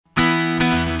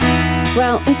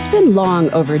Well, it's been long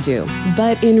overdue,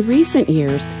 but in recent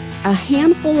years, a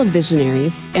handful of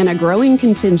visionaries and a growing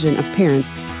contingent of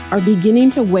parents are beginning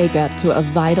to wake up to a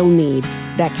vital need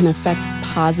that can affect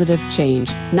positive change,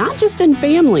 not just in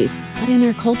families, but in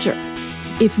our culture.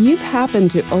 If you've happened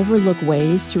to overlook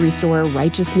ways to restore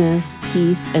righteousness,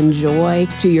 peace, and joy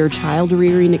to your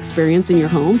child-rearing experience in your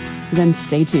home, then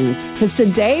stay tuned, because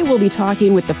today we'll be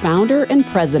talking with the founder and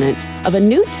president of a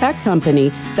new tech company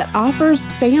that offers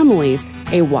families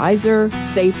a wiser,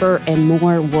 safer, and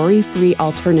more worry-free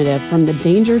alternative from the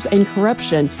dangers and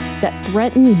corruption that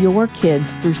threaten your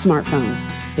kids through smartphones.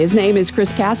 His name is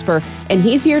Chris Casper, and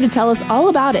he's here to tell us all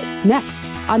about it next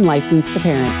on Licensed to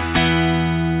Parent.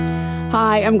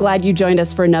 Hi, I'm glad you joined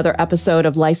us for another episode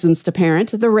of Licensed to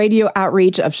Parent, the radio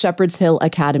outreach of Shepherd's Hill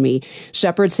Academy.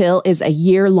 Shepherd's Hill is a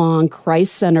year-long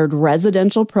Christ-centered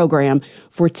residential program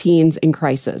for teens in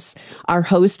crisis. Our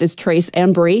host is Trace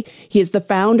Embry. He is the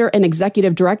founder and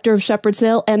executive director of Shepherd's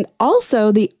Hill and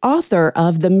also the author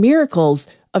of The Miracles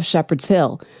of Shepherd's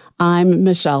Hill. I'm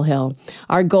Michelle Hill.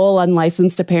 Our goal on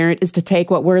Licensed to Parent is to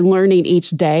take what we're learning each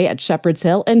day at Shepherd's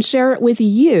Hill and share it with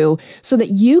you so that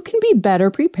you can be better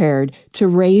prepared to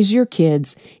raise your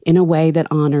kids in a way that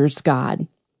honors God.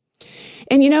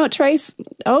 And you know, Trace,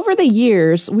 over the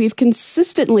years, we've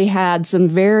consistently had some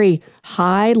very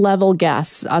high-level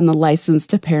guests on the Licensed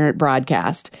to Parent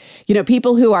broadcast. You know,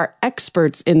 people who are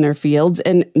experts in their fields,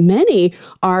 and many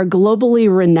are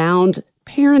globally renowned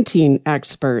parenting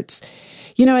experts.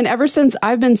 You know, and ever since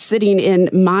I've been sitting in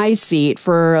my seat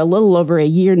for a little over a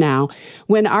year now,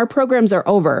 when our programs are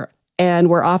over and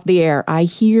we're off the air, I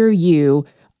hear you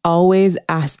always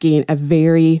asking a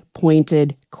very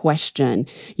pointed question.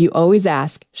 You always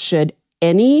ask, should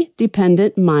any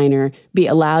dependent minor be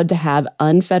allowed to have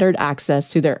unfettered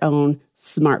access to their own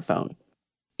smartphone?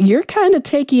 You're kind of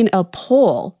taking a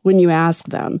poll when you ask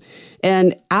them.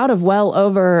 And out of well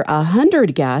over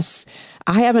 100 guests,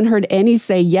 I haven't heard any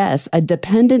say yes, a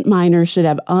dependent minor should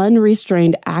have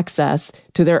unrestrained access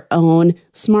to their own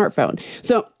smartphone.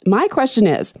 So my question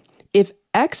is, if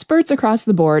experts across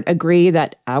the board agree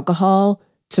that alcohol,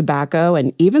 tobacco,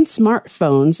 and even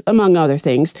smartphones, among other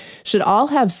things, should all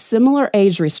have similar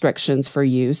age restrictions for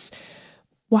use,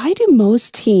 why do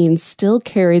most teens still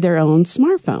carry their own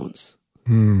smartphones?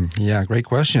 Yeah, great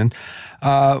question.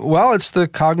 Well, it's the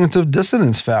cognitive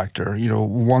dissonance factor,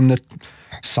 one that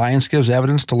science gives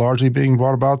evidence to largely being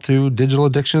brought about through digital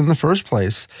addiction in the first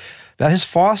place. That has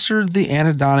fostered the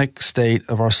anhedonic state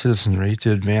of our citizenry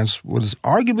to advance what is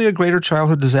arguably a greater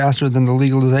childhood disaster than the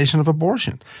legalization of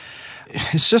abortion.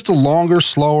 It's just a longer,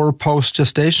 slower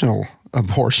post-gestational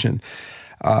abortion.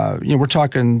 We're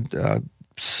talking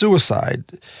suicide,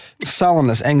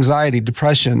 sullenness, anxiety,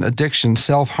 depression, addiction,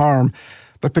 self-harm,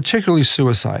 but particularly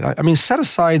suicide. I mean, set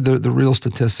aside the real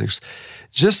statistics.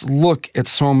 Just look at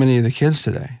so many of the kids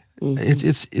today. Mm-hmm.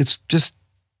 It's just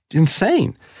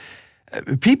insane.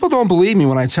 People don't believe me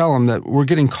when I tell them that we're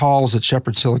getting calls at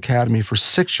Shepherd's Hill Academy for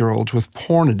 6-year-olds with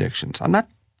porn addictions. I'm not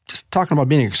just talking about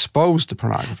being exposed to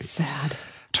pornography. That's sad. I'm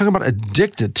talking about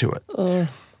addicted to it.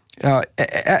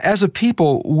 As a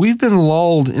people, we've been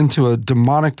lulled into a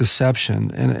demonic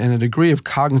deception and a degree of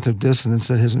cognitive dissonance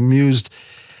that has amused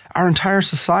our entire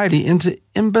society into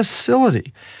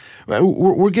imbecility.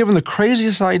 We're given the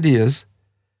craziest ideas,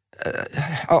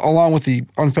 along with the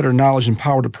unfettered knowledge and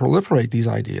power to proliferate these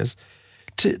ideas,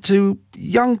 to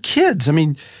young kids. I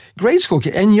mean, grade school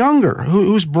kids and younger,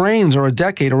 whose brains are a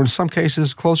decade or in some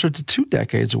cases closer to 2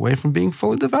 decades away from being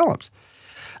fully developed.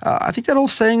 I think that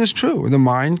old saying is true. The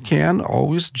mind can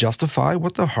always justify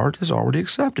what the heart has already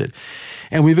accepted.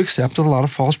 And we've accepted a lot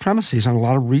of false premises and a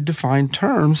lot of redefined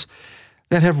terms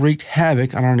that have wreaked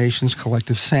havoc on our nation's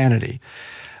collective sanity.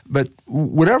 But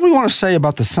whatever we want to say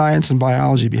about the science and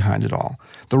biology behind it all,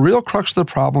 the real crux of the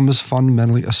problem is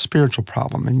fundamentally a spiritual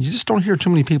problem. And you just don't hear too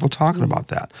many people talking about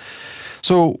that.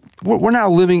 So we're now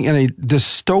living in a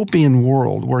dystopian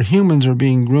world where humans are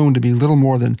being groomed to be little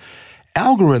more than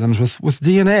algorithms with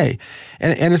DNA.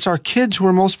 And it's our kids who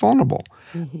are most vulnerable.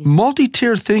 Mm-hmm.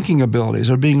 Multi-tier thinking abilities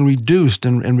are being reduced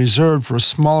and reserved for a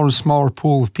smaller and smaller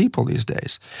pool of people these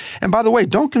days. And by the way,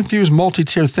 don't confuse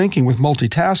multi-tier thinking with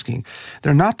multitasking.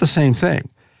 They're not the same thing.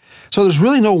 So there's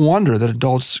really no wonder that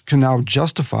adults can now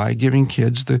justify giving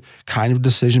kids the kind of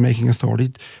decision-making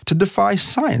authority to defy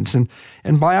science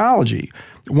and biology,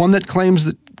 one that claims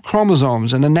that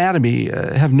chromosomes and anatomy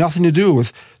have nothing to do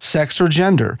with sex or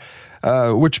gender,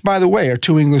 which, by the way, are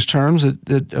 2 English terms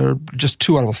that are just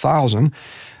 2 out of 1,000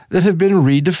 that have been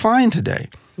redefined today.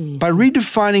 Mm-hmm. By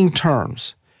redefining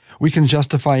terms, we can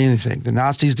justify anything. The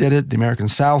Nazis did it. The American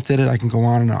South did it. I can go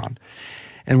on.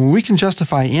 And when we can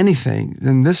justify anything,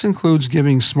 then this includes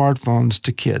giving smartphones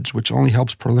to kids, which only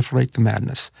helps proliferate the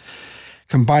madness.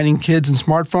 Combining kids and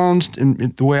smartphones,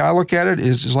 and the way I look at it,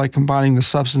 is like combining the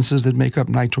substances that make up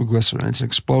nitroglycerin. It's an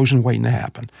explosion waiting to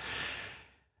happen.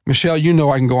 Michelle, you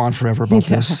know I can go on forever about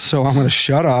this, so I'm going to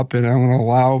shut up and I'm going to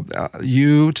allow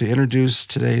you to introduce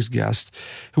today's guest,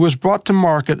 who has brought to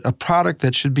market a product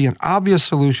that should be an obvious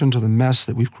solution to the mess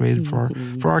that we've created for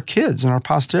our kids and our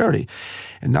posterity.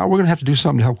 And now we're going to have to do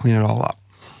something to help clean it all up.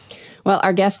 Well,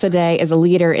 our guest today is a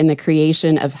leader in the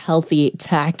creation of healthy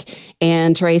tech.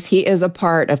 And Trace, he is a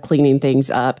part of cleaning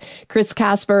things up. Chris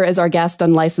Casper is our guest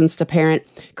on Licensed to Parent.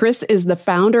 Chris is the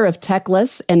founder of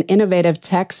Techless, an innovative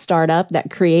tech startup that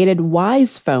created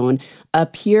WisePhone, a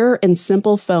pure and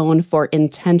simple phone for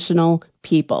intentional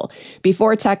people.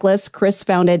 Before Techless, Chris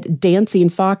founded Dancing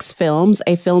Fox Films,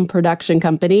 a film production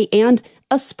company, and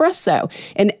Espresso,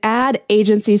 an ad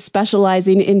agency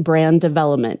specializing in brand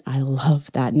development. I love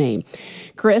that name.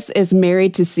 Chris is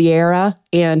married to Sierra,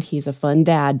 and he's a fun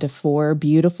dad to 4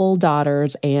 beautiful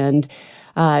daughters. And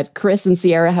Chris and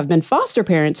Sierra have been foster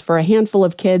parents for a handful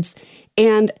of kids,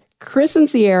 and Chris and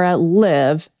Sierra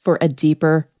live for a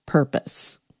deeper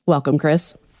purpose. Welcome,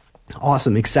 Chris.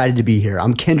 Awesome. Excited to be here.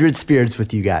 I'm kindred spirits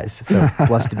with you guys, so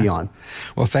blessed to be on.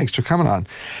 Well, thanks for coming on.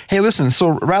 Hey, listen,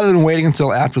 so rather than waiting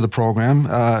until after the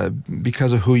program,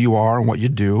 because of who you are and what you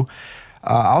do,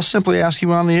 I'll simply ask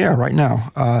you on the air right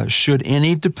now, should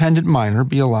any dependent minor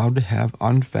be allowed to have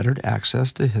unfettered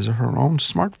access to his or her own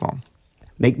smartphone?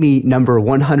 Make me number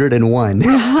 101.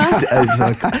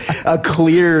 A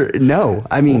clear no.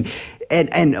 I mean,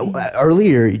 and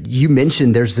earlier you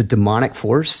mentioned there's a demonic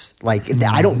force. Like,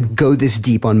 I don't go this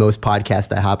deep on most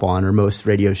podcasts I hop on or most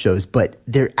radio shows, but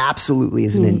there absolutely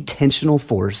is an intentional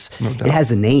force. No doubt. It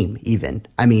has a name even.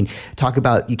 I mean, talk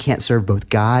about you can't serve both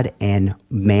God and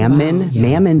mammon. Wow, yeah.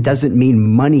 Mammon doesn't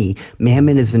mean money.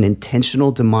 Mammon is an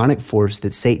intentional demonic force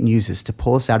that Satan uses to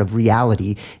pull us out of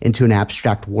reality into an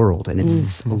abstract world. And it's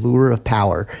this allure of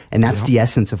power. And that's the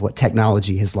essence of what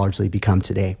technology has largely become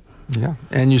today. Yeah,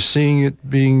 and you're seeing it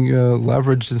being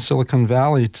leveraged in Silicon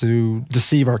Valley to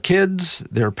deceive our kids,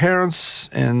 their parents,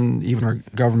 and even our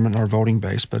government and our voting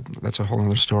base, but that's a whole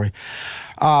other story.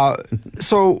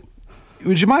 So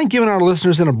would you mind giving our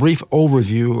listeners a brief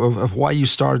overview of why you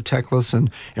started Techless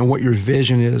and what your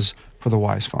vision is for the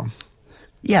WisePhone?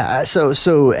 Yeah,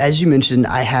 so as you mentioned,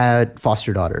 I had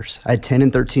foster daughters. I had 10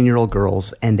 and 13-year-old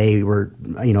girls, and they were,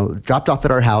 dropped off at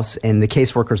our house, and the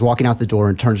caseworker's walking out the door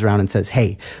and turns around and says,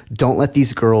 hey, don't let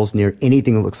these girls near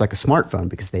anything that looks like a smartphone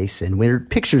because they send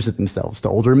weird pictures of themselves to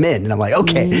older men. And I'm like,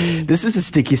 okay, this is a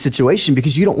sticky situation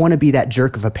because you don't want to be that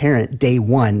jerk of a parent day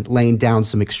one laying down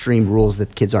some extreme rules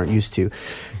that kids aren't used to.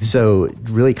 So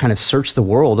really kind of search the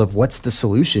world of what's the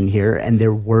solution here, and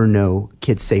there were no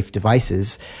kid-safe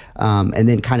devices. And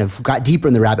then kind of got deeper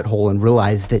in the rabbit hole and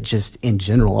realized that just in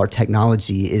general, our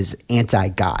technology is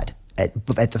anti-God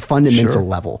at the fundamental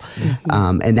level.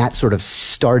 And that sort of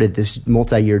started this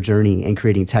multi-year journey in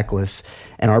creating Techless.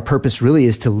 And our purpose really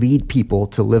is to lead people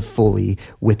to live fully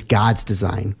with God's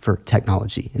design for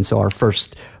technology. And so our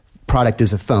first product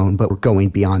is a phone, but we're going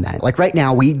beyond that. Like right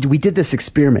now, we did this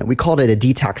experiment. We called it a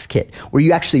detox kit, where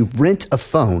you actually rent a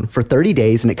phone for 30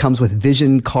 days and it comes with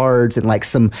vision cards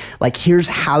and here's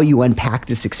how you unpack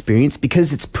this experience,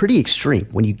 because it's pretty extreme.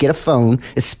 When you get a phone,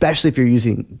 especially if you're used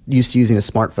to using a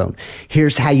smartphone,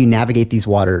 here's how you navigate these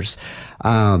waters.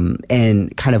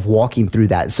 And kind of walking through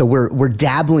that. So we're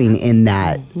dabbling in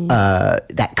that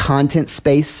that content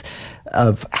space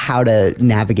of how to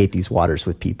navigate these waters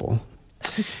with people.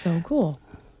 That's so cool.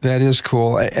 That is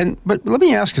cool. But let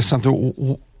me ask you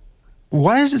something.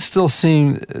 Why does it still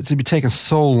seem to be taking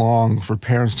so long for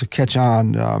parents to catch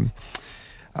on,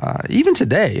 even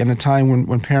today, in a time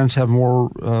when parents have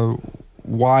more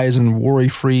wise and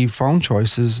worry-free phone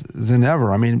choices than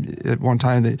ever? I mean, at one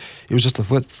time, it was just the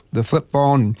flip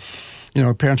phone.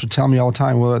 And, parents would tell me all the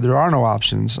time, well, there are no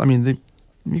options. I mean,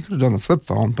 you could have done the flip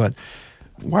phone, but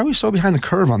why are we so behind the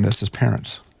curve on this as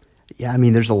parents? Yeah, I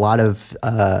mean, there's a lot of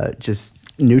just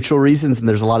neutral reasons, and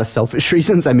there's a lot of selfish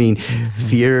reasons. I mean,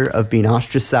 fear of being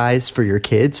ostracized for your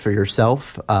kids, for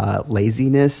yourself,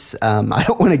 laziness. I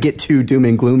don't want to get too doom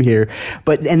and gloom here,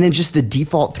 and then just the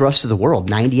default thrust of the world.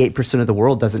 98% of the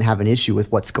world doesn't have an issue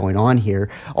with what's going on here,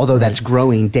 although that's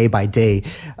growing day by day.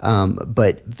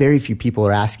 But very few people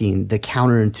are asking the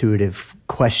counterintuitive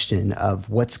question of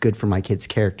what's good for my kid's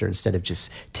character instead of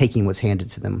just taking what's handed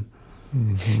to them.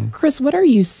 Chris, what are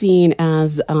you seeing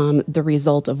as the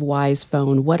result of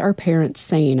WisePhone? What are parents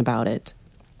saying about it?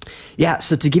 Yeah,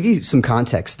 so to give you some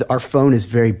context, our phone is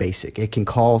very basic. It can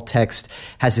call, text,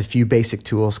 has a few basic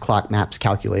tools, clock, maps,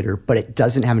 calculator, but it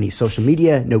doesn't have any social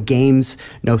media, no games,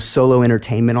 no solo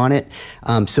entertainment on it.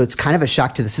 So it's kind of a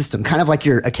shock to the system, kind of like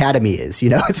your academy is.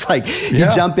 It's like you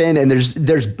jump in and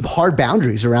there's hard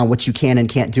boundaries around what you can and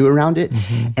can't do around it.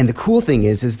 Mm-hmm. And the cool thing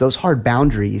is those hard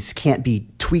boundaries can't be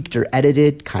tweaked or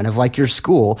edited, kind of like your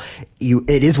school.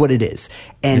 It is what it is.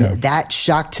 And that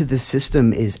shock to the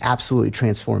system is absolutely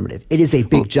transformative. It is a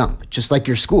big jump, just like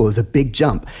your school is a big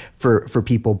jump for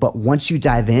people. But once you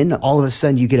dive in, all of a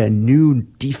sudden you get a new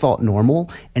default normal,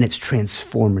 and it's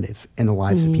transformative in the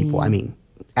lives of people. I mean,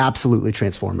 absolutely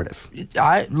transformative.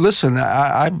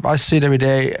 I see it every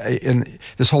day in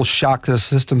this whole shock to the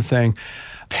system thing.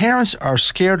 Parents are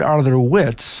scared out of their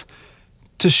wits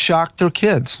to shock their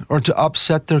kids or to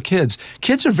upset their kids.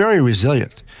 Kids are very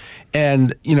resilient.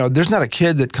 And, there's not a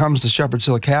kid that comes to Shepherd's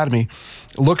Hill Academy,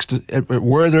 looks at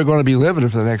where they're going to be living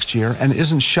for the next year and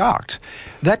isn't shocked.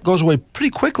 That goes away pretty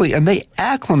quickly, and they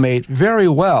acclimate very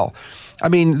well. I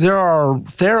mean, there are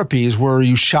therapies where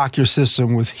you shock your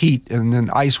system with heat and then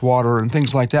ice water and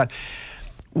things like that.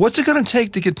 What's it going to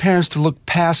take to get parents to look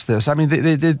past this? I mean,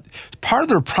 they part of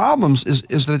their problems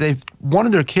is that they've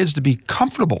wanted their kids to be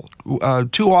comfortable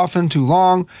too often, too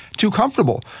long, too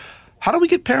comfortable. How do we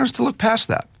get parents to look past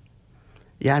that?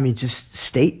 Yeah, I mean, just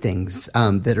state things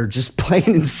that are just plain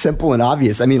and simple and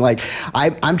obvious. I mean, like,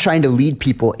 I'm trying to lead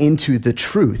people into the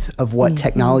truth of what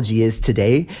technology is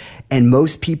today, and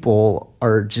most people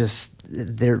are just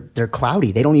they're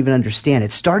cloudy. They don't even understand.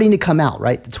 It's starting to come out,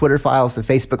 right? The Twitter files, the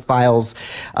Facebook files,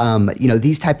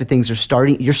 these type of things are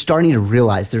starting. You're starting to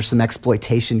realize there's some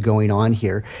exploitation going on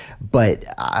here, but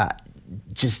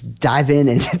just dive in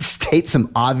and state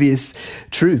some obvious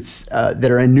truths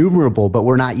that are innumerable, but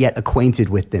we're not yet acquainted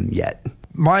with them yet.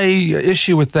 My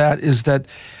issue with that is that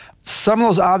some of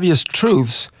those obvious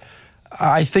truths,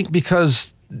 I think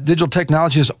because digital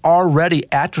technology has already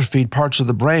atrophied parts of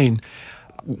the brain,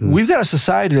 we've got a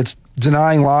society that's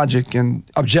denying logic and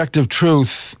objective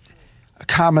truth,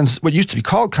 what used to be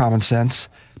called common sense,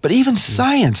 but even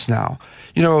science now.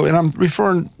 And I'm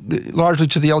referring largely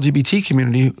to the LGBT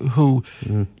community who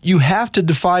you have to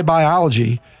defy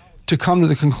biology to come to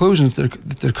the conclusions that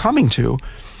they're coming to.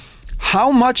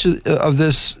 How much of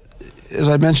this, as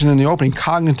I mentioned in the opening,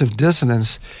 cognitive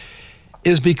dissonance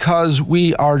is because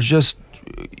we are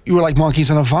like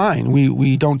monkeys on a vine.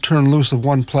 We don't turn loose of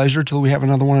one pleasure till we have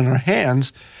another one in our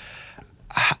hands.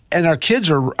 And our kids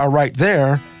are right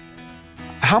there.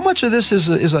 How much of this is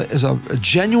a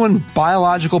genuine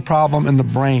biological problem in the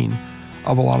brain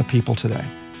of a lot of people today?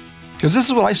 Because this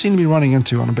is what I seem to be running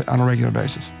into on a regular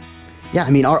basis. Yeah,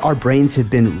 I mean, our brains have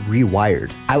been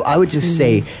rewired. I would just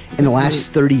say in the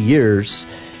last 30 years,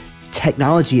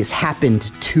 technology has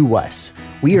happened to us.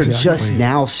 We are just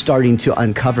now starting to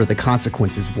uncover the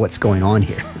consequences of what's going on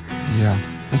here. Yeah,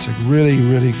 that's a really,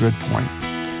 really good point.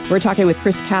 We're talking with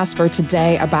Chris Casper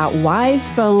today about Wise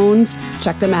Phones.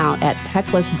 Check them out at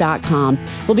techless.com.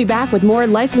 We'll be back with more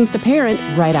Licensed to Parent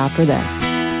right after this.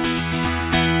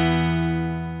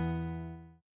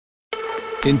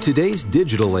 In today's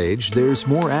digital age, there's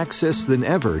more access than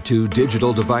ever to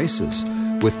digital devices.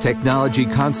 With technology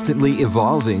constantly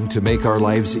evolving to make our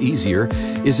lives easier,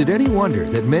 is it any wonder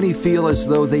that many feel as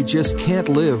though they just can't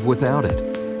live without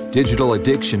it? Digital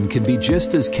addiction can be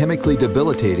just as chemically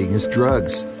debilitating as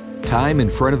drugs. Time in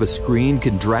front of a screen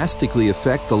can drastically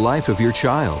affect the life of your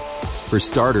child. For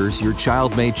starters, your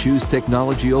child may choose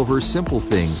technology over simple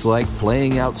things like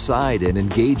playing outside and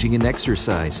engaging in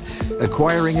exercise,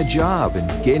 acquiring a job,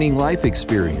 and gaining life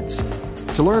experience.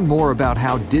 To learn more about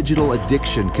how digital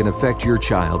addiction can affect your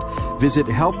child, visit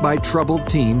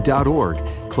helpmytroubledteen.org,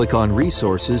 click on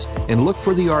Resources, and look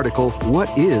for the article,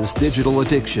 What is Digital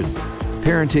Addiction?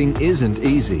 Parenting isn't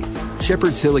easy.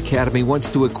 Shepherd's Hill Academy wants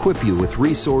to equip you with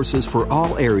resources for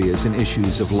all areas and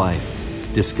issues of life.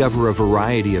 Discover a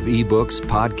variety of ebooks,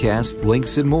 podcasts,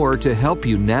 links, and more to help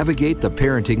you navigate the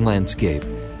parenting landscape.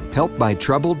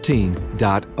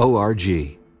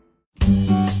 helpmytroubledteen.org.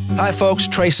 Hi folks,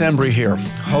 Trace Embry here,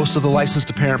 host of the Licensed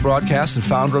to Parent broadcast and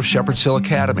founder of Shepherd's Hill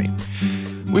Academy.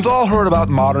 We've all heard about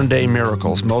modern-day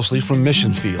miracles, mostly from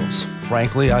mission fields.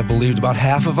 Frankly, I believed about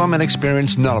half of them and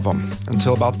experienced none of them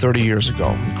until about 30 years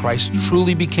ago, when Christ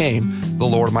truly became the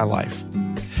Lord of my life.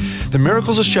 The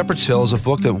Miracles of Shepherd's Hill is a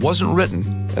book that wasn't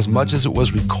written as much as it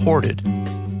was recorded.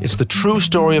 It's the true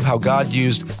story of how God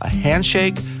used a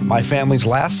handshake, my family's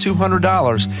last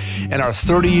 $200, and our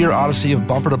 30-year odyssey of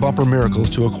bumper-to-bumper miracles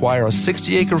to acquire a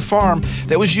 60-acre farm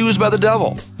that was used by the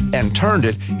devil and turned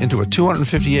it into a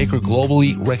 250-acre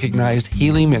globally recognized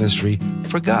healing ministry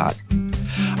for God.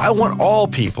 I want all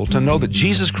people to know that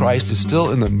Jesus Christ is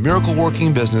still in the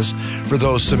miracle-working business for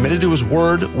those submitted to His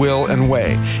word, will, and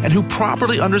way, and who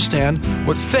properly understand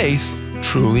what faith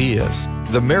truly is.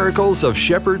 The Miracles of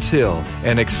Shepherd's Hill,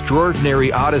 an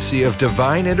extraordinary odyssey of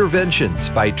divine interventions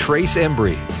by Trace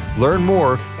Embry. Learn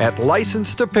more at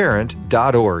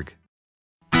licensedtoparent.org.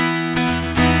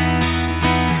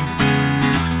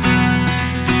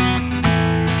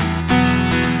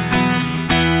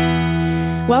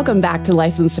 Welcome back to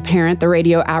Licensed to Parent, the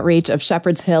radio outreach of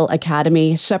Shepherd's Hill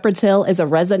Academy. Shepherd's Hill is a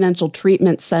residential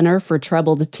treatment center for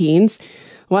troubled teens.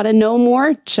 Want to know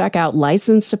more? Check out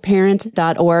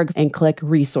licensedtoparent.org and click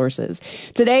resources.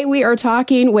 Today we are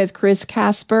talking with Chris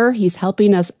Casper. He's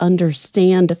helping us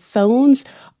understand phones,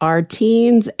 our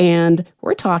teens, and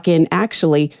we're talking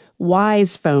actually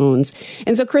Wise phones.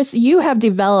 And so, Chris, you have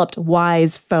developed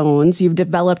Wise phones. You've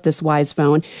developed this Wise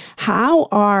phone. How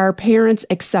are parents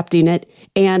accepting it?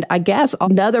 And I guess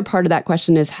another part of that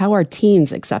question is, how are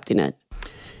teens accepting it?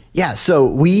 Yeah, so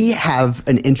we have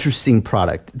an interesting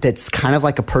product that's kind of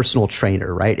like a personal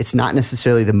trainer, right? It's not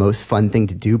necessarily the most fun thing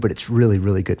to do, but it's really,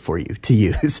 really good for you to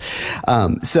use.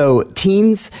 So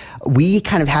teens, we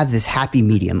kind of have this happy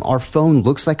medium. Our phone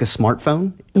looks like a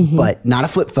smartphone, but not a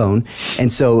flip phone.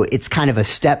 And so it's kind of a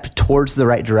step towards the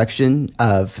right direction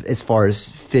of as far as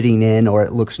fitting in, or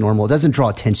it looks normal. It doesn't draw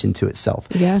attention to itself.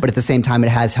 Yeah. But at the same time,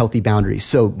 it has healthy boundaries.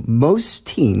 So most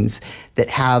teens that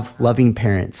have loving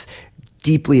parents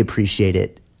deeply appreciate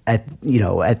it at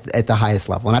the highest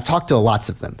level. And I've talked to lots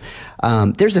of them.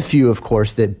 There's a few, of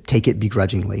course, that take it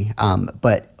begrudgingly.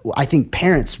 But I think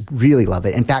parents really love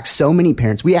it. In fact, so many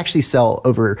parents, we actually sell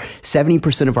over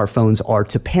 70% of our phones are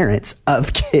to parents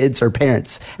of kids or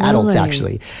parents, adults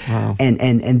actually. Wow.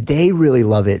 And they really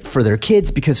love it for their kids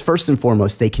because first and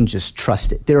foremost, they can just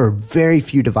trust it. There are very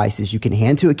few devices you can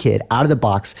hand to a kid out of the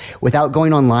box without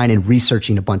going online and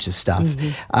researching a bunch of stuff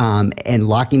and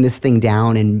locking this thing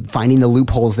down and finding the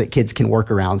loopholes that kids can work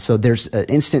around. So there's an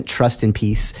instant trust and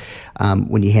peace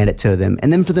when you hand it to them.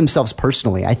 And then for themselves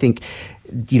personally, I think,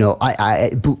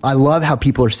 I love how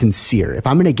people are sincere. If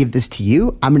I'm going to give this to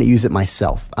you, I'm going to use it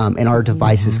myself. And our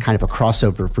device is kind of a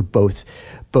crossover for both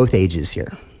ages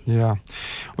here. Yeah.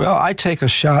 Well, I take a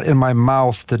shot in my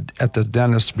mouth at the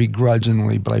dentist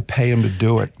begrudgingly, but I pay him to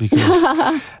do it because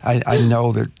I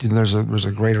know that there's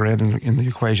a greater end in the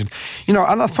equation.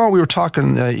 On the phone, we were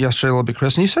talking yesterday a little bit,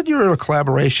 Chris, and you said you were in a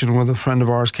collaboration with a friend of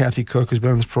ours, Kathy Cook, who's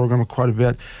been on this program quite a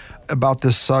bit, about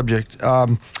this subject.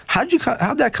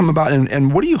 How'd that come about,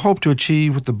 and what do you hope to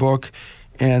achieve with the book,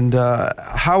 and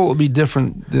how will it be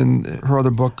different than her other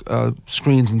book,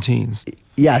 Screens and Teens?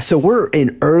 Yeah, so we're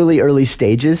in early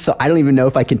stages, so I don't even know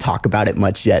if I can talk about it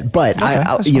much yet. But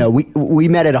okay, we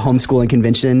met at a homeschooling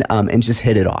convention and just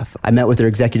hit it off. I met with her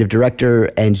executive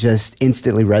director and just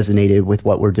instantly resonated with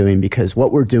what we're doing because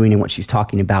what we're doing and what she's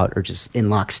talking about are just in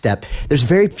lockstep. There's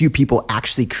very few people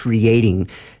actually creating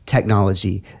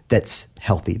technology that's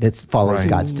healthy, that follows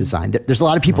God's design. There's a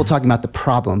lot of people talking about the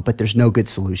problem, but there's no good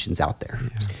solutions out there.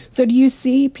 Yeah. So do you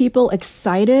see people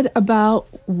excited about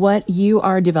what you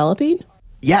are developing?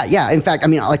 Yeah. In fact,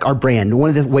 like our brand, one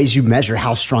of the ways you measure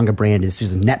how strong a brand is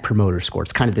a net promoter score.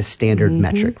 It's kind of the standard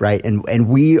metric, right? And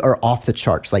we are off the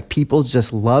charts. Like people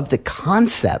just love the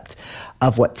concept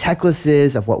of what Techless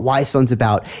is, of what Wise Phone's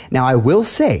about. Now, I will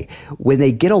say, when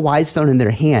they get a Wise Phone in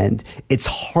their hand, it's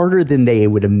harder than they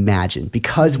would imagine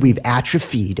because we've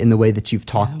atrophied in the way that you've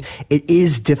talked. It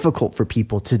is difficult for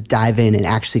people to dive in and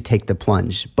actually take the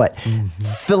plunge. But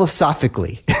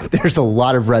philosophically, there's a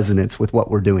lot of resonance with what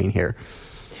we're doing here.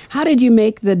 How did you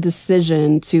make the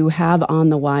decision to have on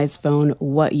the Wise Phone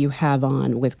what you have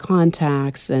on with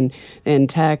contacts and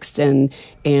text and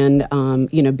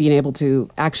being able to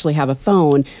actually have a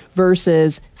phone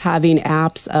versus having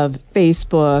apps of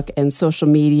Facebook and social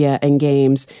media and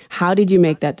games? How did you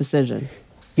make that decision?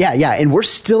 Yeah. And we're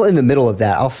still in the middle of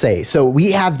that, I'll say. So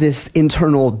we have this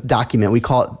internal document. We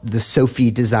call it the Sophie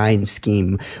Design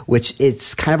Scheme, which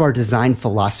is kind of our design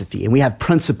philosophy. And we have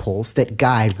principles that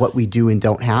guide what we do and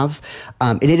don't have.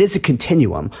 And it is a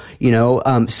continuum,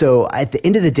 So at the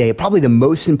end of the day, probably the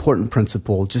most important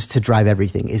principle just to drive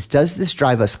everything is, does this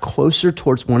drive us closer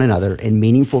towards one another in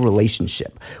meaningful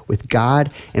relationship with God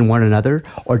and one another?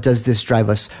 Or does this drive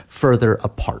us further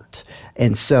apart?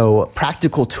 And so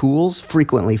practical tools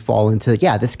frequently fall into,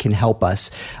 this can help us.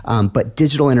 But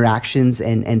digital interactions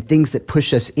and things that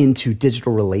push us into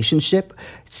digital relationship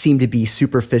seem to be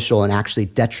superficial and actually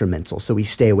detrimental. So we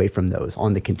stay away from those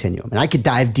on the continuum. And I could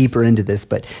dive deeper into this,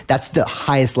 but that's the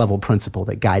highest level principle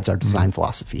that guides our design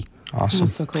philosophy. Awesome.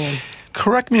 That's so cool.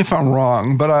 Correct me if I'm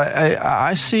wrong, but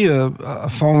I see a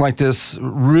phone like this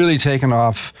really taking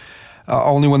off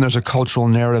only when there's a cultural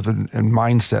narrative and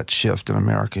mindset shift in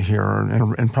America here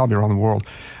and probably around the world.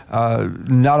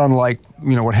 Not unlike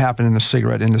what happened in the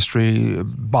cigarette industry,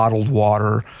 bottled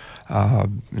water,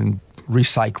 and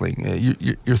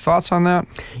recycling. Your thoughts on that?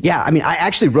 Yeah, I mean, I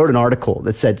actually wrote an article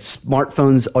that said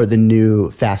smartphones are the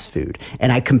new fast food.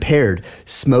 And I compared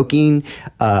smoking,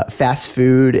 fast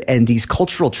food, and these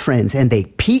cultural trends, and they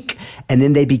peak and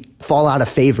then they fall out of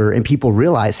favor, and people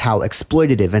realize how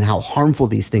exploitative and how harmful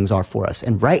these things are for us.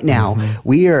 And right now,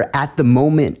 we are at the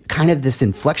moment, kind of this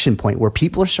inflection point where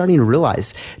people are starting to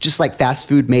realize, just like fast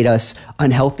food made us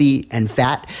unhealthy and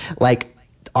fat, like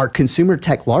our consumer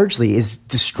tech largely is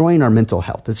destroying our mental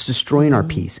health. It's destroying our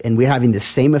peace, and we're having the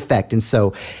same effect. And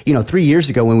so, 3 years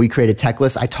ago when we created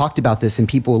Techless, I talked about this and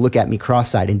people would look at me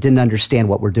cross-eyed and didn't understand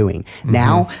what we're doing.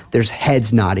 Now there's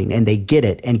heads nodding and they get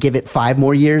it, and give it 5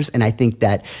 more years. And I think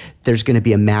that there's going to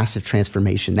be a massive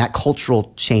transformation. That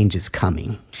cultural change is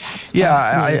coming. Yeah,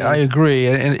 I agree.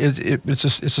 And it's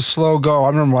a slow go. I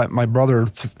remember my brother,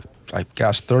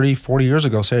 30, 40 years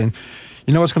ago saying,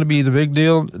 you know what's going to be the big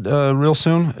deal real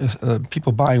soon?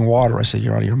 People buying water. I said,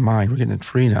 you're out of your mind. We're getting it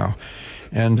free now.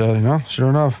 And, sure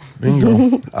enough,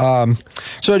 bingo.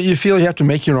 So do you feel you have to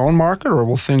make your own market, or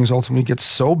will things ultimately get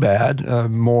so bad,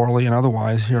 morally and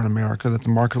otherwise, here in America, that the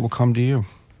market will come to you?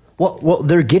 Well,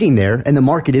 they're getting there, and the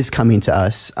market is coming to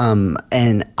us.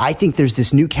 And I think there's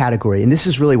this new category, and this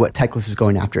is really what Techless is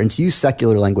going after. And to use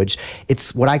secular language,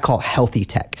 it's what I call healthy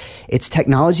tech. It's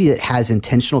technology that has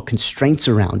intentional constraints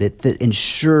around it that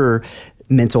ensure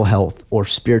mental health or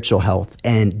spiritual health.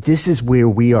 And this is where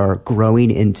we are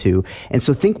growing into. And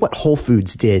so think what Whole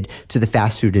Foods did to the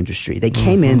fast food industry. They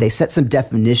came in, they set some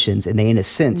definitions, and they, in a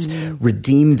sense,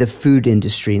 redeemed the food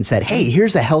industry and said, hey,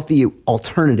 here's a healthy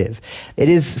alternative. It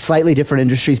is slightly different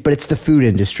industries, but it's the food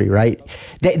industry, right?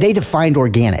 They defined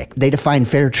organic. They defined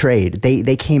fair trade.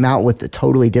 They came out with a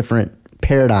totally different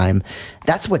paradigm.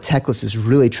 That's what Techless is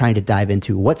really trying to dive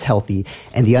into. What's healthy,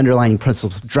 and the underlying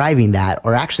principles driving that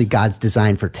are actually God's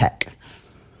design for tech.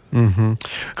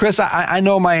 Chris, I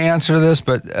know my answer to this,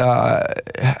 but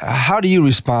how do you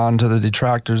respond to the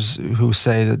detractors who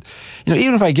say that,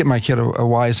 even if I get my kid a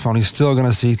Wise phone, he's still going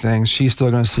to see things, she's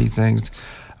still going to see things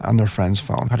on their friend's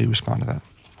phone? How do you respond to that?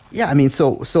 Yeah, I mean,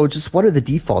 so just what are the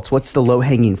defaults? What's the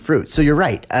low-hanging fruit? So you're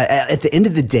right. At the end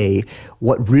of the day,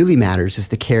 what really matters is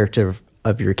the character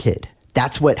of your kid.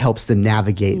 That's what helps them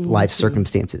navigate life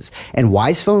circumstances. And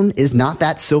Wise Phone is not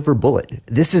that silver bullet.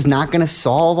 This is not going to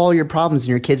solve all your problems, and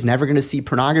your kid's never going to see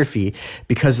pornography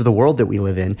because of the world that we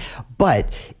live in.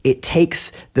 But it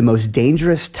takes the most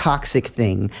dangerous, toxic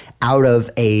thing out of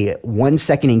a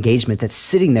 1-second engagement that's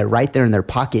sitting there right there in their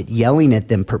pocket, yelling at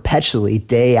them perpetually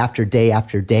day after day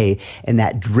after day. And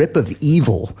that drip of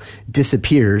evil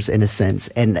disappears in a sense,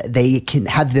 and they can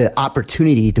have the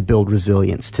opportunity to build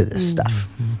resilience to this stuff.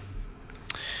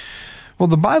 Well,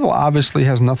 the Bible obviously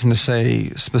has nothing to say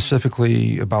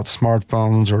specifically about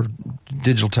smartphones or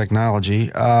digital technology.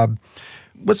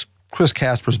 What's Chris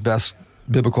Casper's best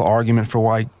biblical argument for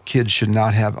why kids should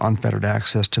not have unfettered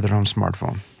access to their own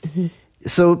smartphone?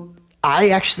 So I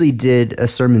actually did a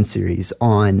sermon series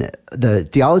on the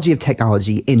theology of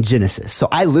technology in Genesis. So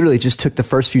I literally just took the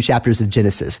first few chapters of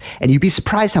Genesis, and you'd be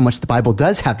surprised how much the Bible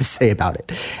does have to say about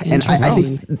it. And I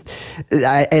think,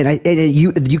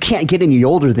 you can't get any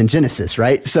older than Genesis,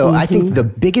 right? So I think the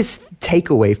biggest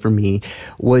takeaway for me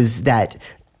was that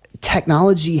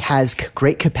technology has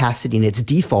great capacity, and its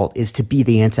default is to be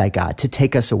the anti-God, to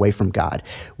take us away from God.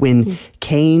 When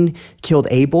Cain killed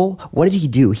Abel, what did he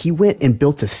do? He went and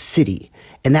built a city.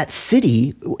 And that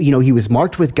city, he was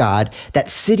marked with God. That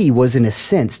city was, in a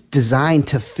sense, designed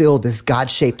to fill this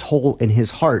God-shaped hole in his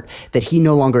heart that he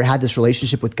no longer had this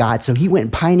relationship with God. So he went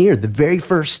and pioneered the very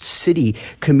first city,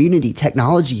 community,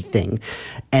 technology thing.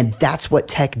 And that's what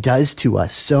tech does to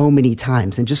us so many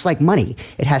times. And just like money,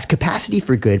 it has capacity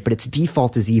for good, but its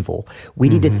default is evil. We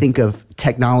need to think of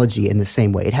technology in the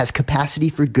same way. It has capacity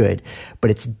for good, but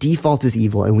its default is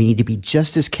evil. And we need to be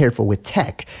just as careful with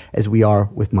tech as we are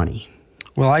with money.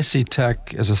 Well, I see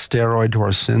tech as a steroid to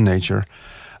our sin nature.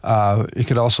 It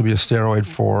could also be a steroid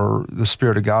for the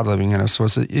Spirit of God living in us. So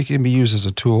it can be used as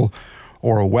a tool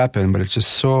or a weapon, but it's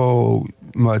just so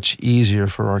much easier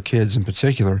for our kids in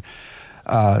particular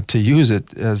to use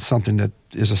it as something that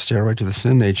is a steroid to the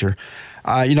sin nature.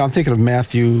 I'm thinking of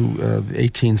Matthew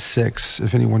 18:6.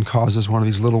 If anyone causes one of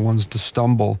these little ones to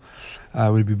stumble,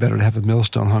 it would be better to have a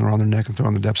millstone hung around their neck and thrown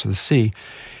in the depths of the sea.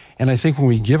 And I think when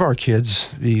we give our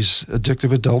kids these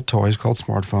addictive adult toys called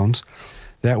smartphones,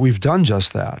 that we've done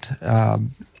just that.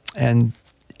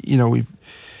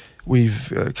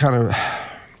 We've kind of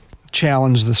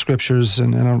challenge the scriptures,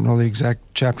 and I don't know the exact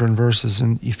chapter and verses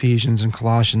in Ephesians and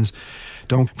Colossians.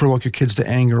 Don't provoke your kids to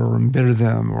anger or embitter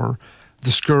them or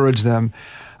discourage them.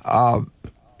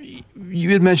 You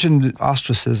had mentioned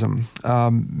ostracism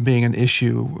being an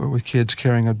issue with kids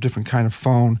carrying a different kind of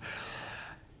phone,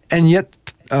 and yet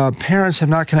parents have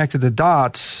not connected the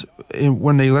dots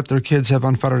when they let their kids have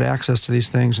unfettered access to these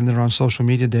things and they're on social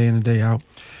media day in and day out.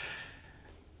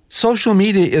 Social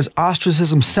media is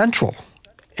ostracism central,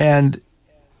 and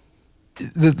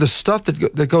the stuff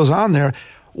that goes on there,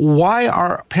 why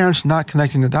are parents not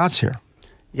connecting the dots here?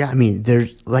 Yeah, I mean, there's,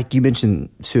 like you mentioned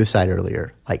suicide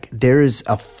earlier, like there is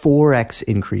a 4x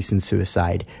increase in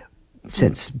suicide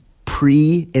since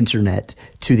pre-internet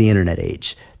to the internet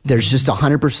age. There's just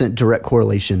 100% direct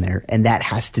correlation there, and that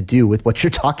has to do with what you're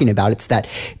talking about. It's that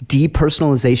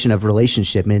depersonalization of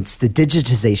relationship, and it's the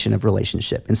digitization of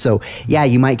relationship. And so, yeah,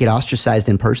 you might get ostracized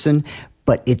in person,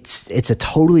 but it's a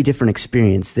totally different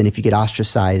experience than if you get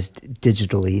ostracized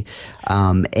digitally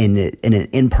in an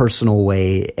impersonal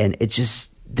way. And it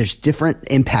just, there's different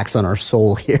impacts on our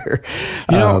soul here.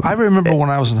 You know, I remember when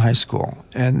I was in high school,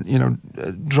 and, you know,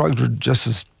 drugs were just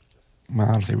as, well,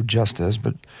 I don't know if they were just as,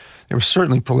 but they were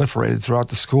certainly proliferated throughout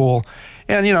the school.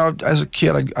 And, you know, as a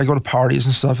kid, I go to parties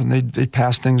and stuff, and they'd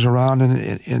pass things around,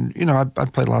 and you know, I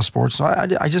played a lot of sports, so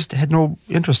I just had no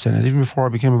interest in it, even before I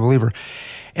became a believer.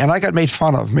 And I got made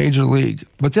fun of, Major League.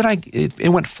 But then it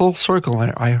went full circle.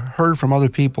 I heard from other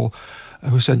people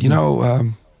who said, you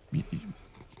know,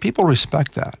 people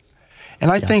respect that.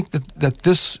 And I think that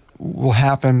this will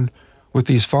happen with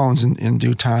these phones in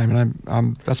due time,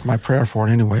 and that's my prayer for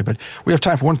it anyway. But we have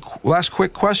time for one last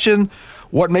quick question.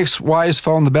 What makes Wyze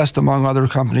Phone the best among other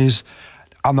companies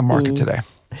on the market today?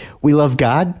 We love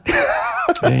God.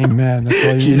 Amen. That's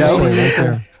all you know. Say right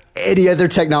there. Any other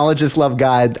technologists love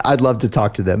God, I'd love to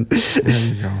talk to them. There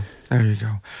you go. There you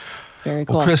go. Very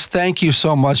cool. Well, Chris, thank you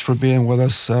so much for being with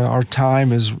us. Our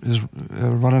time is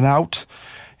running out.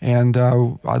 And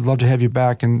I'd love to have you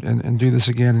back and do this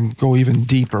again and go even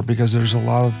deeper, because there's a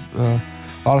lot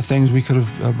of things we could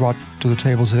have brought to the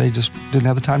table today, just didn't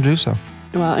have the time to do so.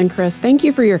 Well, and Chris, thank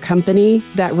you for your company.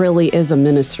 That really is a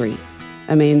ministry.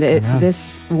 I mean,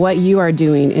 what you are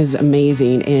doing is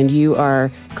amazing, and you are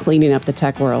cleaning up the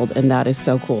tech world, and that is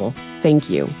so cool. Thank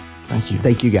you. Thank you.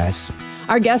 Thank you, guys.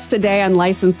 Our guest today on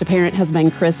Licensed to Parent has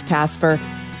been Chris Casper.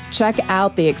 Check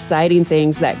out the exciting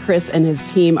things that Chris and his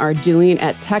team are doing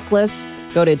at Techless.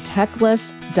 Go to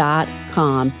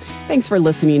techless.com. Thanks for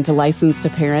listening to Licensed to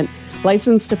Parent.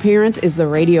 Licensed to Parent is the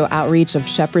radio outreach of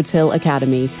Shepherd's Hill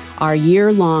Academy, our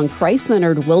year-long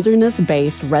Christ-centered,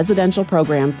 wilderness-based residential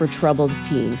program for troubled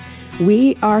teens.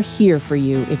 We are here for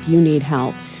you if you need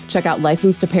help. Check out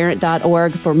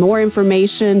licensedtoparent.org for more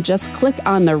information. Just click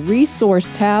on the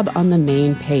resource tab on the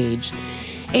main page.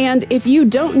 And if you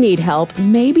don't need help,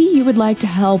 maybe you would like to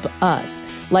help us.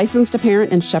 Licensed to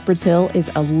Parent in Shepherd's Hill is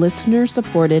a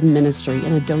listener-supported ministry,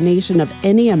 and a donation of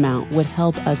any amount would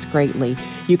help us greatly.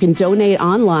 You can donate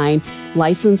online,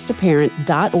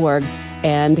 licensedtoparent.org,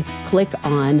 and click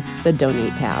on the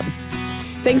Donate tab.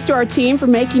 Thanks to our team for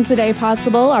making today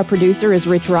possible. Our producer is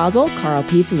Rich Rosel. Carl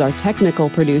Peets is our technical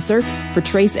producer. For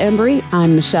Trace Embry,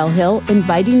 I'm Michelle Hill,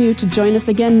 inviting you to join us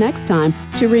again next time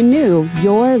to renew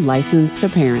your license to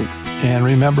parent. And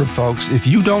remember, folks, if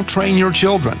you don't train your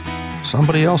children,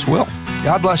 somebody else will.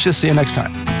 God bless you. See you next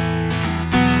time.